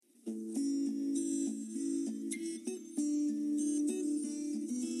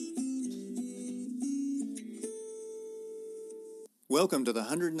Welcome to the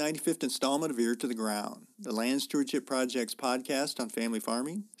 195th installment of Ear to the Ground, the Land Stewardship Project's podcast on family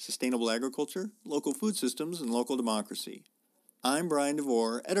farming, sustainable agriculture, local food systems, and local democracy. I'm Brian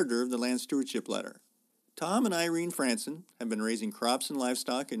DeVore, editor of the Land Stewardship Letter. Tom and Irene Franson have been raising crops and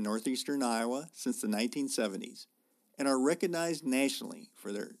livestock in northeastern Iowa since the 1970s and are recognized nationally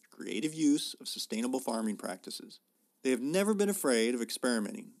for their creative use of sustainable farming practices. They have never been afraid of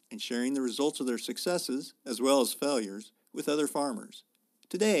experimenting and sharing the results of their successes, as well as failures, with other farmers.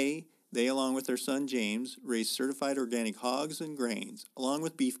 Today, they, along with their son James, raise certified organic hogs and grains, along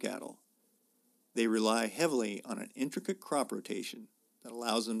with beef cattle. They rely heavily on an intricate crop rotation that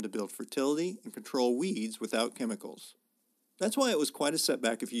allows them to build fertility and control weeds without chemicals. That's why it was quite a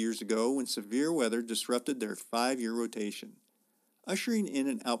setback a few years ago when severe weather disrupted their 5-year rotation, ushering in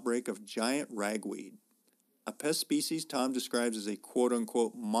an outbreak of giant ragweed, a pest species Tom describes as a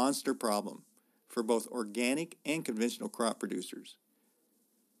quote-unquote monster problem for both organic and conventional crop producers.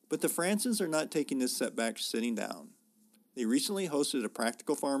 But the Fransons are not taking this setback sitting down. They recently hosted a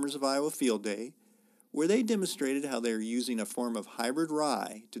Practical Farmers of Iowa field day where they demonstrated how they are using a form of hybrid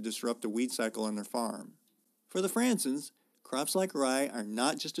rye to disrupt the weed cycle on their farm. For the Fransons, crops like rye are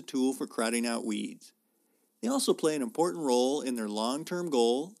not just a tool for crowding out weeds. They also play an important role in their long-term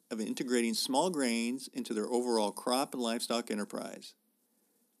goal of integrating small grains into their overall crop and livestock enterprise.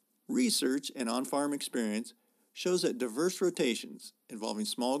 Research and on-farm experience shows that diverse rotations involving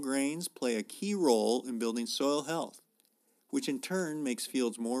small grains play a key role in building soil health, which in turn makes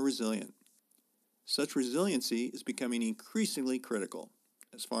fields more resilient. Such resiliency is becoming increasingly critical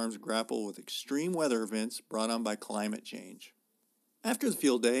as farms grapple with extreme weather events brought on by climate change. After the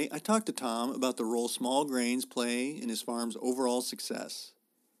field day, I talked to Tom about the role small grains play in his farm's overall success.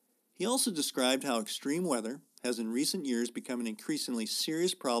 He also described how extreme weather has in recent years become an increasingly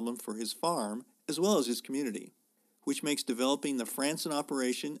serious problem for his farm as well as his community, which makes developing the Franson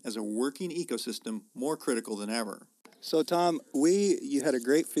operation as a working ecosystem more critical than ever. So Tom, you had a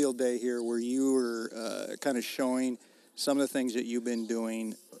great field day here where you were kind of showing some of the things that you've been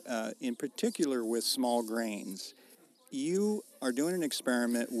doing, in particular with small grains. You are doing an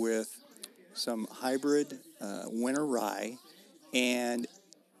experiment with some hybrid winter rye, and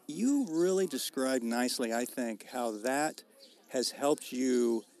you really described nicely, I think, how that has helped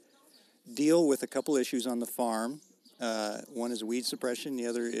you deal with a couple issues on the farm. One is weed suppression. The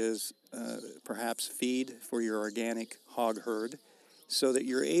other is perhaps feed for your organic hog herd, so that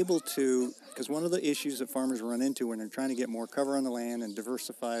you're able to, because one of the issues that farmers run into when they're trying to get more cover on the land and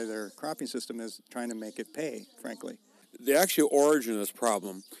diversify their cropping system is trying to make it pay, frankly. The actual origin of this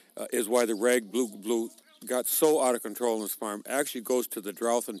problem is why the rag blue got so out of control on this farm. Actually goes to the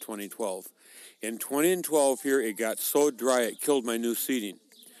drought in 2012. In 2012 here, it got so dry it killed my new seeding.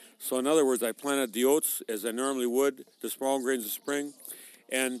 So in other words, I planted the oats as I normally would, the small grains of spring,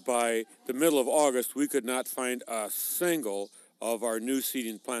 and by the middle of August, we could not find a single of our new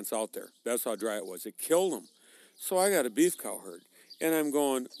seeding plants out there. That's how dry it was. It killed them. So I got a beef cow herd, and I'm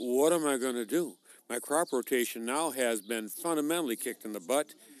going, what am I going to do? My crop rotation now has been fundamentally kicked in the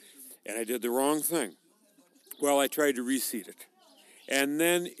butt, and I did the wrong thing. Well, I tried to reseed it, and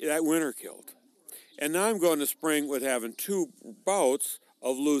then that winter killed. And now I'm going to spring with having 2 bouts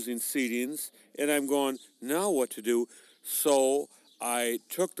of losing seedings, and I'm going, now what to do? So I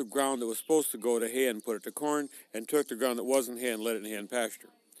took the ground that was supposed to go to hay and put it to corn, and took the ground that wasn't hay and let it in hay and pasture.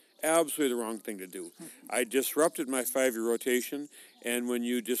 Absolutely the wrong thing to do. I disrupted my 5-year rotation, and when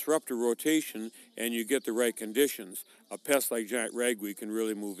you disrupt a rotation and you get the right conditions, a pest like giant ragweed can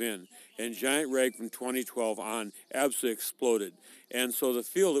really move in. And giant rag from 2012 on absolutely exploded. And so the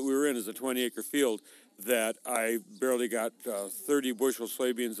field that we were in is a 20-acre field that I barely got 30 bushel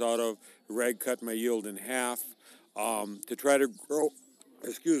soybeans out of. Rag cut my yield in half. To try to grow,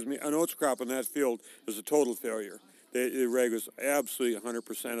 an oats crop in that field was a total failure. The rag was absolutely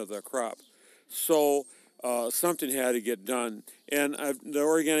 100% of the crop. So something had to get done. And the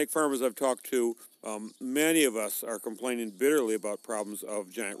organic farmers I've talked to, many of us are complaining bitterly about problems of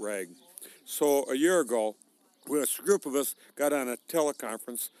giant rag. So a year ago, a group of us got on a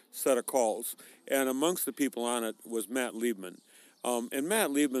teleconference set of calls, and amongst the people on it was Matt Liebman. And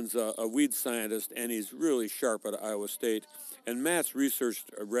Matt Liebman's a weed scientist, and he's really sharp at Iowa State. And Matt's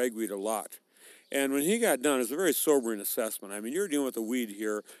researched ragweed a lot. And when he got done, it was a very sobering assessment. I mean, you're dealing with a weed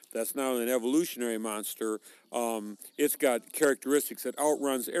here that's not only an evolutionary monster, it's got characteristics that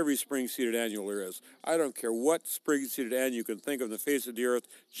outruns every spring-seeded annual there is. I don't care what spring-seeded annual you can think of on the face of the earth,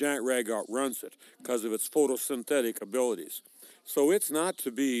 giant rag outruns it because of its photosynthetic abilities. So it's not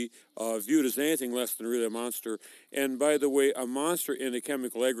to be viewed as anything less than really a monster. And by the way, a monster in the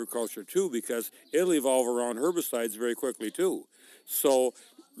chemical agriculture too, because it'll evolve around herbicides very quickly too. So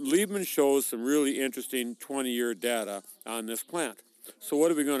Liebman shows some really interesting 20-year data on this plant. So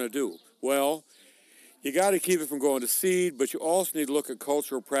what are we going to do? Well, you got to keep it from going to seed, but you also need to look at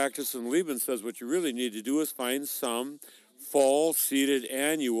cultural practice. And Liebman says what you really need to do is find some fall seeded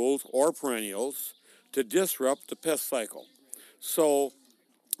annuals or perennials to disrupt the pest cycle. So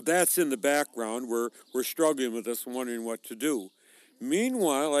that's in the background. We're struggling with this and wondering what to do.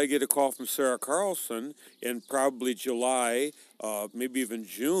 Meanwhile, I get a call from Sarah Carlson in probably July, maybe even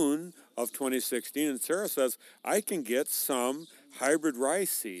June of 2016, and Sarah says, I can get some hybrid rye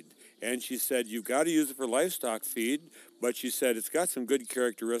seed. And she said, you've got to use it for livestock feed, but she said it's got some good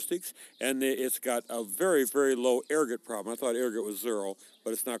characteristics, and it's got a very, very low ergot problem. I thought ergot was 0,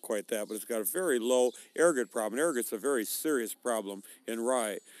 but it's not quite that, but it's got a very low ergot problem. Ergot's a very serious problem in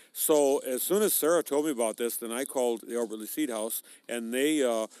rye. So as soon as Sarah told me about this, then I called the Oberle Seed House, and they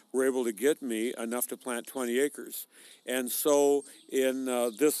were able to get me enough to plant 20 acres. And so in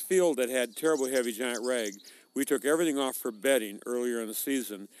this field that had terrible heavy giant rag, we took everything off for bedding earlier in the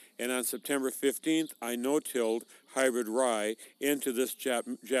season, and on September 15th, I no-tilled hybrid rye into this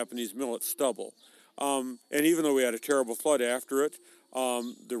Japanese millet stubble. And even though we had a terrible flood after it,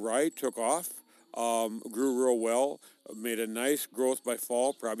 the rye took off, grew real well, made a nice growth by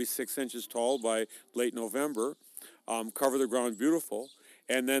fall, probably 6 inches tall by late November, covered the ground beautiful.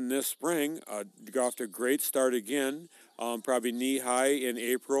 And then this spring, got off to a great start again, probably knee-high in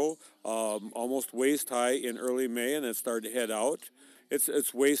April, almost waist-high in early May, and then started to head out.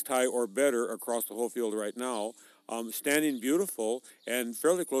 It's waist-high or better across the whole field right now, standing beautiful and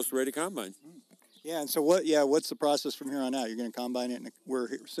fairly close to ready to combine. Yeah, and so what's the process from here on out? You're going to combine it, we're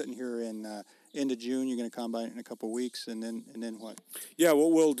sitting here in end of June. You're going to combine it in a couple of weeks, and then what? Yeah,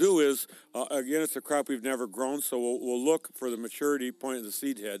 what we'll do is, again, it's a crop we've never grown, so we'll look for the maturity point of the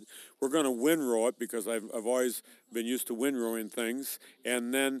seed head. We're going to windrow it because I've always been used to windrowing things,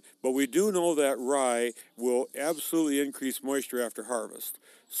 but we do know that rye will absolutely increase moisture after harvest.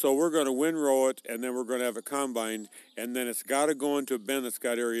 So we're going to windrow it, and then we're going to have it combined, and then it's got to go into a bin that's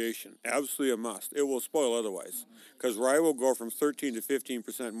got aeration. Absolutely a must. It will spoil otherwise, because rye will go from 13 to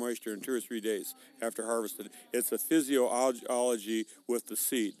 15% moisture in 2 or 3 days after harvested. It's a physiology with the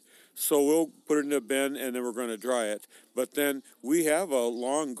seed. So we'll put it in a bin, and then we're going to dry it. But then we have a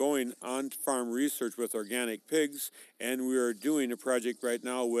long-going on-farm research with organic pigs, and we are doing a project right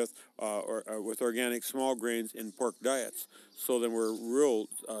now with organic small grains in pork diets. So then we're real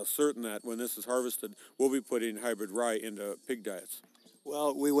certain that when this is harvested, we'll be putting hybrid rye into pig diets.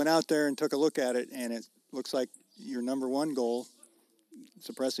 Well, we went out there and took a look at it, and it looks like your number one goal,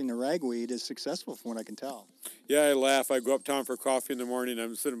 suppressing the ragweed, is successful from what I can tell. Yeah, I laugh. I go uptown for coffee in the morning.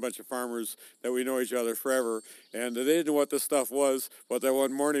 I'm sitting a bunch of farmers that we know each other forever, and they didn't know what this stuff was. But that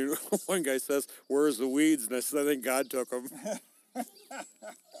one morning, one guy says, "Where's the weeds?" And I said, "I think God took them."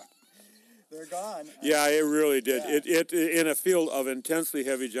 They're gone. Yeah, it really did. Yeah. It in a field of intensely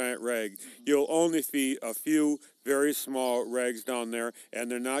heavy giant rag, you'll only see a few very small rags down there, and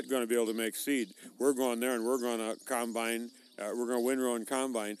they're not going to be able to make seed. We're going there, and we're going to combine. We're going to windrow and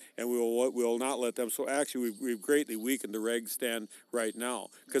combine, and we'll not let them. So actually, we've greatly weakened the rag stand right now,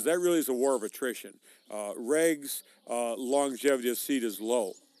 because that really is a war of attrition. Rags longevity of seed is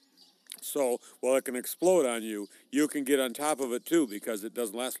low. So while it can explode on you, you can get on top of it too, because it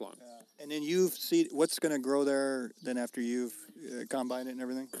doesn't last long. Yeah. And then what's going to grow there then after you've combined it and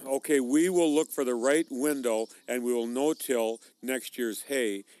everything? Okay, we will look for the right window, and we will no-till next year's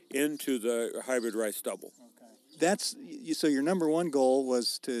hay into the hybrid rice stubble. So your number one goal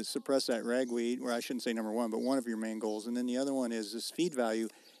was to suppress that ragweed, or I shouldn't say number one, but one of your main goals. And then the other one is this feed value.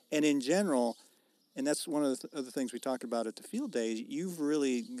 And in general, and that's one of the other things we talked about at the field day, you've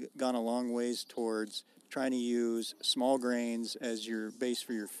really gone a long ways towards trying to use small grains as your base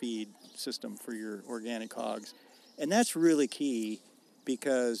for your feed system for your organic hogs. And that's really key,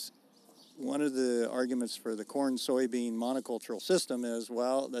 because one of the arguments for the corn soybean monocultural system is,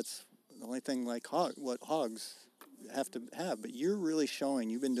 well, that's the only thing like what hogs have to have. But you're really showing,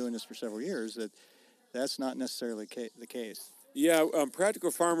 you've been doing this for several years, that that's not necessarily the case. Yeah, Practical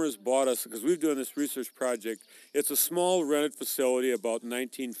Farmers bought us, because we've done this research project. It's a small rented facility, about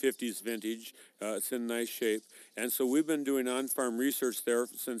 1950s vintage. It's in nice shape. And so we've been doing on-farm research there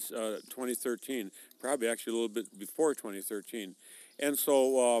since 2013, probably actually a little bit before 2013. And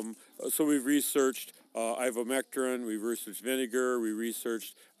so we've researched ivermectin, we've researched vinegar, we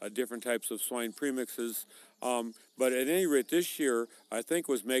researched different types of swine premixes. But at any rate, this year, I think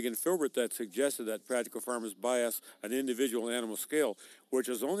it was Megan Filbert that suggested that Practical Farmers buy us an individual animal scale, which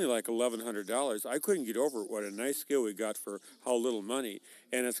is only like $1,100. I couldn't get over what a nice scale we got for how little money.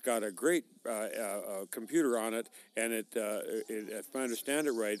 And it's got a great computer on it, and if I understand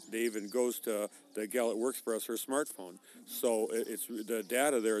it right, it even goes to the gal that works for us, her smartphone. So it's the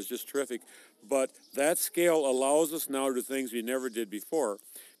data there is just terrific. But that scale allows us now to do things we never did before.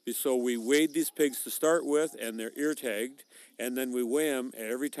 So we weighed these pigs to start with, and they're ear tagged, and then we weigh them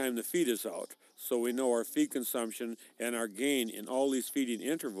every time the feed is out. So we know our feed consumption and our gain in all these feeding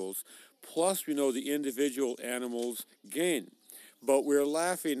intervals, plus we know the individual animal's gain. But we're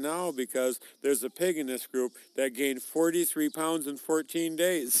laughing now because there's a pig in this group that gained 43 pounds in 14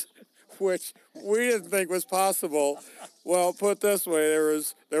 days, which we didn't think was possible. Well, put this way,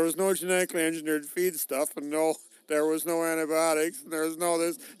 there was no genetically engineered feed stuff, and there was no antibiotics. And there's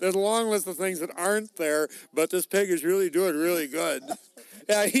a long list of things that aren't there, but this pig is really doing really good.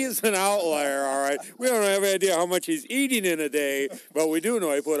 Yeah, he's an outlier, all right. We don't have any idea how much he's eating in a day, but we do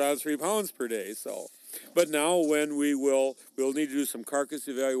know he put on 3 pounds per day. So, but now when we'll need to do some carcass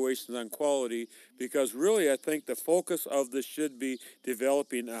evaluations on quality, because really I think the focus of this should be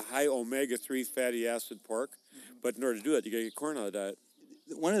developing a high omega-3 fatty acid pork. But in order to do that, you got to get corn out of the diet.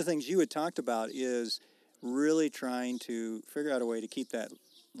 One of the things you had talked about is really trying to figure out a way to keep that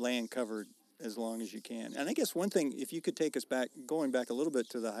land covered as long as you can. And I guess one thing, if you could take us back, going back a little bit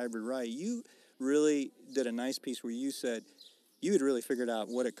to the hybrid rye, you really did a nice piece where you said you had really figured out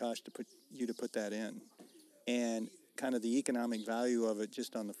what it cost to put that in, and kind of the economic value of it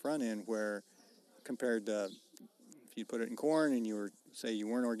just on the front end, where compared to if you put it in corn and you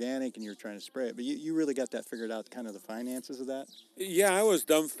weren't organic and you were trying to spray it, but you really got that figured out, kind of the finances of that? Yeah, I was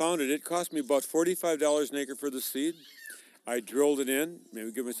dumbfounded. It cost me about $45 an acre for the seed. I drilled it in,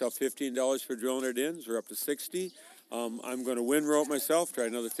 maybe give myself $15 for drilling it in, so we're up to $60. I'm going to windrow it myself, try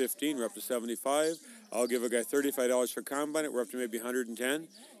another $15, we're up to $75. I'll give a guy $35 for combine it, we're up to maybe $110.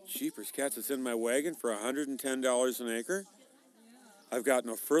 Jeepers cats, it's in my wagon for $110 an acre. I've got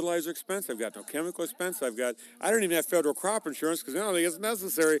no fertilizer expense. I've got no chemical expense. I don't even have federal crop insurance because I don't think it's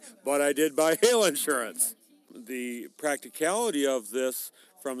necessary, but I did buy hail insurance. The practicality of this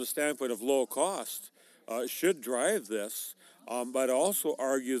from the standpoint of low cost should drive this, but also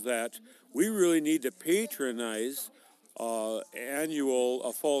argue that we really need to patronize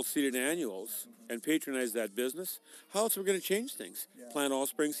fall seeded annuals and patronize that business. How else are we going to change things? Yeah. Plant all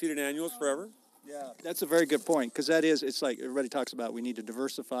spring seeded annuals forever? Yeah, that's a very good point, because it's like everybody talks about we need to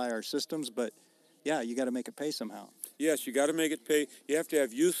diversify our systems, but yeah, you got to make it pay somehow. Yes, you got to make it pay. You have to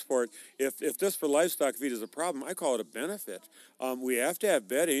have use for it. If this for livestock feed is a problem, I call it a benefit. We have to have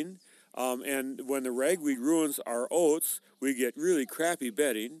bedding, and when the ragweed ruins our oats, we get really crappy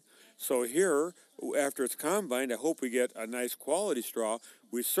bedding. So here, after it's combined, I hope we get a nice quality straw.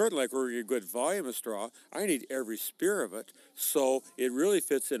 We certainly like we're going to get a good volume of straw. I need every spear of it. So it really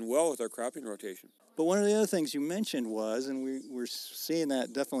fits in well with our cropping rotation. But one of the other things you mentioned was, and we're seeing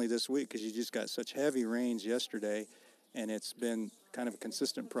that definitely this week because you just got such heavy rains yesterday, and it's been kind of a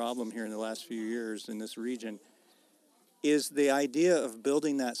consistent problem here in the last few years in this region, is the idea of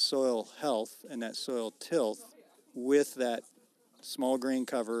building that soil health and that soil tilth with that small grain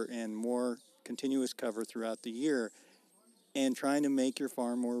cover and more continuous cover throughout the year, and trying to make your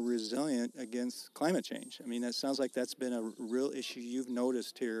farm more resilient against climate change. I mean, that sounds like that's been a real issue you've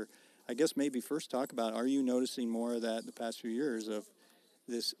noticed here. I guess maybe first talk about, are you noticing more of that the past few years of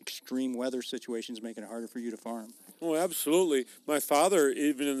this extreme weather situations making it harder for you to farm? Oh, absolutely. My father,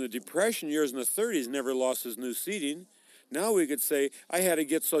 even in the Depression years in the 30s, never lost his new seeding. Now we could say I had to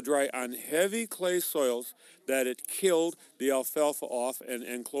get so dry on heavy clay soils that it killed the alfalfa off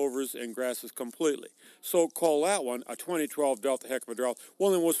and clovers and grasses completely. So call that one a 2012 dealt a heck of a drought.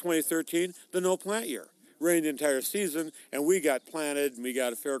 Well, then was 2013 the no plant year. Rained the entire season, and we got planted, and we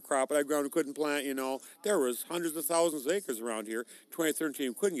got a fair crop. But I ground and couldn't plant, There was hundreds of thousands of acres around here.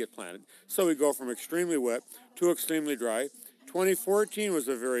 2013 couldn't get planted. So we go from extremely wet to extremely dry. 2014 was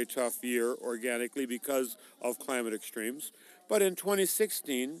a very tough year organically because of climate extremes. But in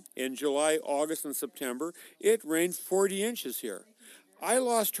 2016, in July, August, and September, it rained 40 inches here. I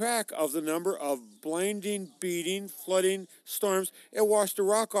lost track of the number of blinding, beating, flooding storms. It washed the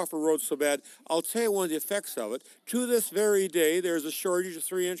rock off a road so bad. I'll tell you one of the effects of it. To this very day, there's a shortage of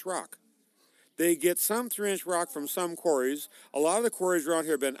 3-inch rock. They get some 3-inch rock from some quarries. A lot of the quarries around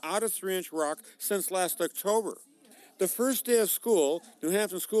here have been out of 3-inch rock since last October. The first day of school, New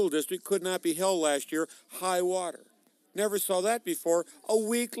Hampton School District could not be held last year, high water. Never saw that before. A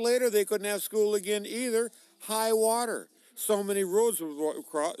week later, they couldn't have school again either, high water. So many roads were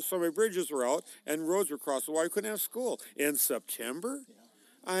across, so many bridges were out, and roads were crossed. Why couldn't have school in September? Yeah.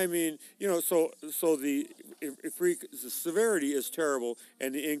 I mean, so the severity is terrible,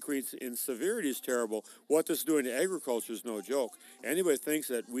 and the increase in severity is terrible. What this is doing to agriculture is no joke. Anybody thinks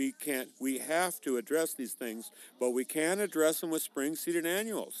that we have to address these things, but we can address them with spring seeded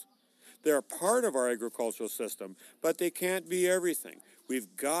annuals. They're part of our agricultural system, but they can't be everything.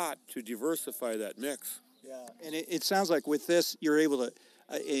 We've got to diversify that mix. Yeah, and it sounds like with this, you're able to,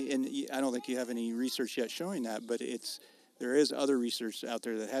 and I don't think you have any research yet showing that, but there is other research out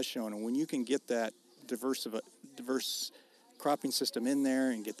there that has shown, and when you can get that diverse cropping system in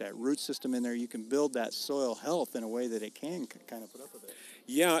there and get that root system in there, you can build that soil health in a way that it can kind of put up with it.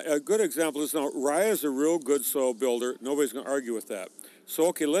 Yeah, a good example is now rye is a real good soil builder. Nobody's going to argue with that. So,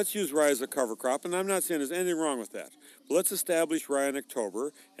 okay, let's use rye as a cover crop, and I'm not saying there's anything wrong with that. But let's establish rye in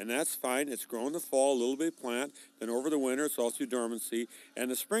October, and that's fine. It's grown in the fall, a little bit plant. Then over the winter, it's all through dormancy. And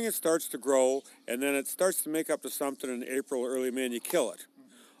the spring, it starts to grow, and then it starts to make up to something in April or early May, and you kill it.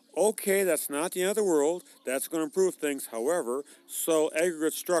 Okay, that's not the end of the world. That's going to improve things. However, soil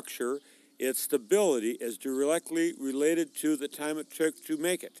aggregate structure, its stability is directly related to the time it took to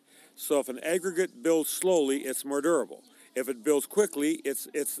make it. So if an aggregate builds slowly, it's more durable. If it builds quickly, it's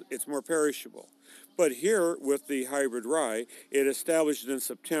more perishable. But here, with the hybrid rye, it established in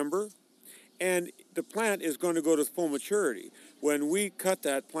September, and the plant is going to go to full maturity. When we cut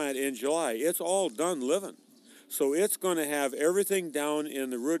that plant in July, it's all done living. So it's going to have everything down in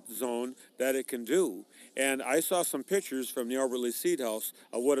the root zone that it can do. And I saw some pictures from the Albert Lee Seed House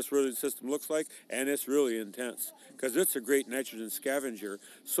of what its rooting system looks like, and it's really intense because it's a great nitrogen scavenger.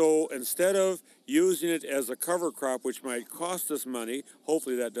 So instead of using it as a cover crop, which might cost us money,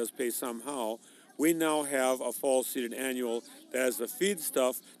 hopefully that does pay somehow, we now have a fall seeded annual that has the feed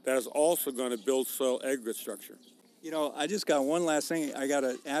stuff that is also going to build soil aggregate structure. You know, I just got one last thing I got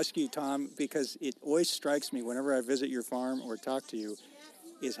to ask you, Tom, because it always strikes me whenever I visit your farm or talk to you,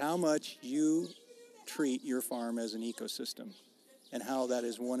 is how much you treat your farm as an ecosystem, and how that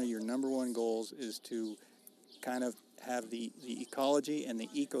is one of your number one goals is to kind of have the ecology and the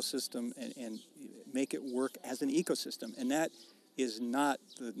ecosystem and make it work as an ecosystem. And that is not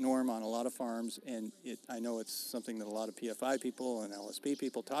the norm on a lot of farms, and I know it's something that a lot of PFI people and LSP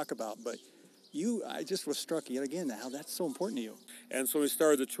people talk about, but I just was struck yet again how that's so important to you. And so we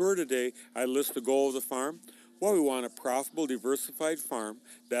started the tour today. I list the goal of the farm. Well, we want a profitable, diversified farm.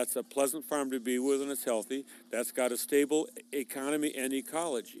 That's a pleasant farm to be with, and it's healthy. That's got a stable economy and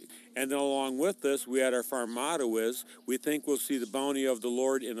ecology. And then along with this, we had our farm motto is, we think we'll see the bounty of the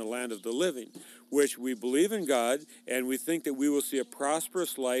Lord in the land of the living, which we believe in God, and we think that we will see a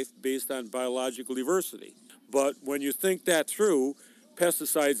prosperous life based on biological diversity. But when you think that through,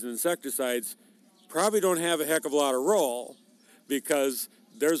 pesticides and insecticides probably don't have a heck of a lot of role, because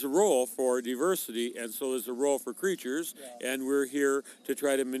there's a role for diversity, and so there's a role for creatures, and we're here to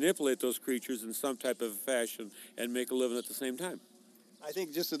try to manipulate those creatures in some type of fashion and make a living at the same time. I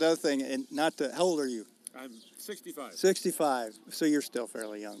think just another thing, and how old are you? I'm 65. 65, so you're still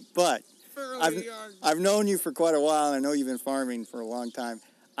fairly young. But Fairly young. I've known you for quite a while, and I know you've been farming for a long time.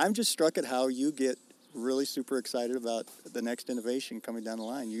 I'm just struck at how you get really super excited about the next innovation coming down the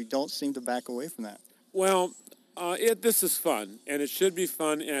line. You don't seem to back away from that. Well, this is fun, and it should be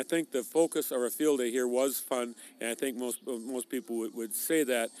fun, and I think the focus of our field day here was fun, and I think most people would say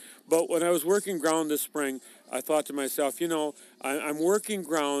that. But when I was working ground this spring, I thought to myself, I'm working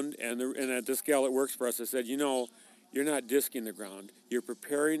ground, and at this gal that works for us, I said, you're not disking the ground. You're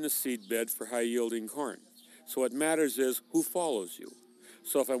preparing the seed bed for high-yielding corn. So what matters is who follows you.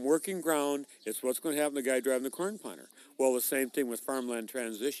 So if I'm working ground, it's what's going to happen to the guy driving the corn planter. Well, the same thing with farmland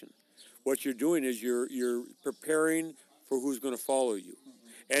transition. What you're doing is you're preparing for who's going to follow you.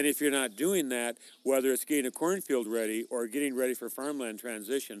 And if you're not doing that, whether it's getting a cornfield ready or getting ready for farmland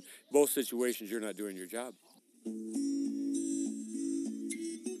transition, both situations you're not doing your job.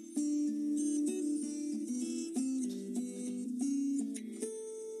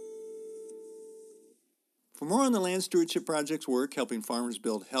 For more on the Land Stewardship Project's work helping farmers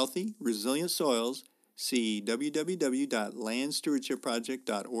build healthy, resilient soils, see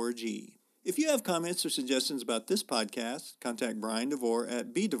www.landstewardshipproject.org. If you have comments or suggestions about this podcast, contact Brian DeVore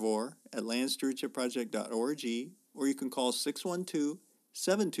at bdevore@landstewardshipproject.org, or you can call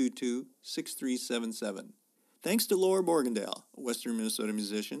 612-722-6377. Thanks to Laura Borgendale, a Western Minnesota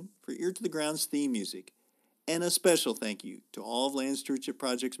musician, for Ear to the Ground's theme music. And a special thank you to all of Land Stewardship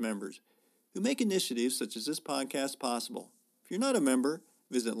Project's members who make initiatives such as this podcast possible. If you're not a member,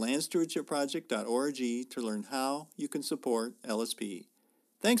 visit landstewardshipproject.org to learn how you can support LSP.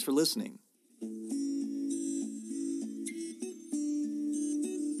 Thanks for listening.